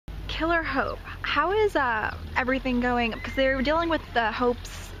Killer Hope. How is everything going? Because they're dealing with the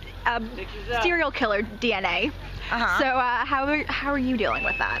Hope's serial killer DNA. So how are you dealing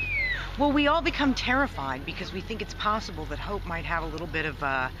with that? Well, we all become terrified because we think it's possible that Hope might have a little bit of,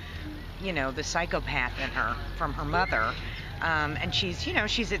 the psychopath in her from her mother. And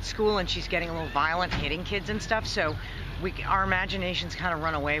she's at school and she's getting a little violent, hitting kids and stuff. So our imaginations kind of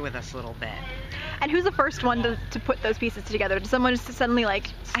run away with us a little bit. And who's the first one to put those pieces together? Does someone just suddenly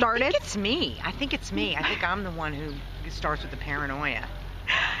start it? I think it's me. I think I'm the one who starts with the paranoia.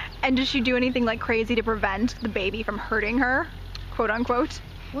 And does she do anything crazy to prevent the baby from hurting her, quote unquote?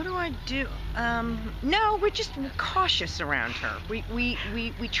 What do I do? No, we're cautious around her.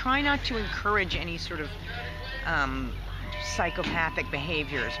 We try not to encourage any sort of psychopathic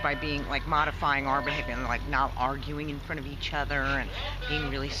behaviors by being modifying our behavior and not arguing in front of each other and being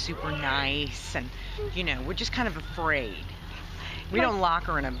really super nice, and we're just kind of afraid. We don't lock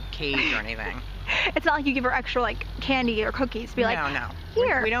her in a cage or anything. It's not like you give her extra candy or cookies. Be no.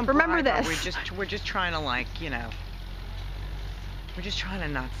 Here, we don't remember bribe this. Her. We're just trying to we're just trying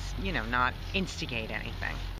to not instigate anything.